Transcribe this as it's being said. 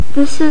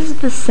This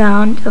is the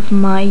sound of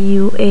my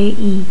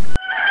UAE.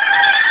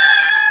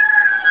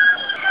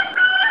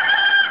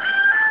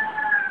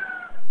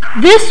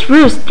 This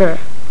rooster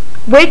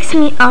wakes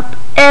me up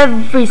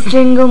every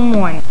single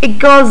morning. It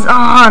goes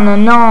on,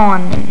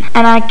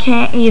 and I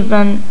can't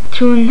even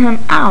tune him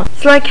out.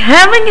 It's like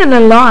having an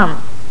alarm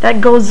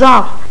that goes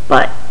off,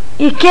 but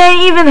you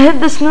can't even hit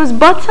the snooze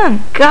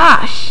button.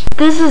 Gosh,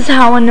 this is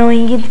how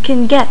annoying it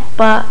can get,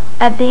 but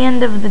at the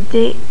end of the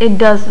day, it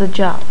does the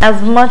job.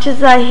 As much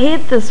as I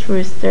hate this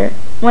rooster,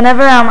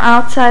 whenever I'm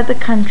outside the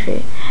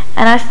country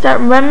and I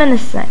start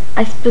reminiscing,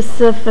 I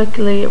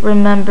specifically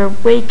remember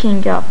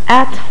waking up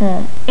at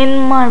home in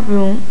my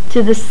room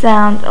to the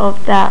sound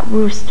of that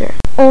rooster.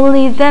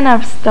 Only then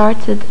I've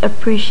started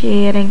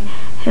appreciating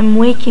him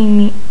waking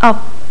me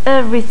up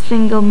every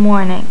single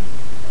morning.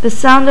 The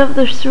sound of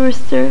this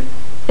rooster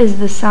is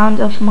the sound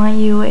of my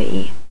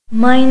UAE.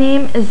 My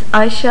name is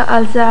Aisha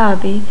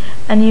Al-Zaabi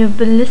and you've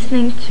been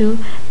listening to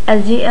a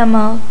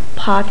ZML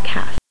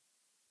Podcast.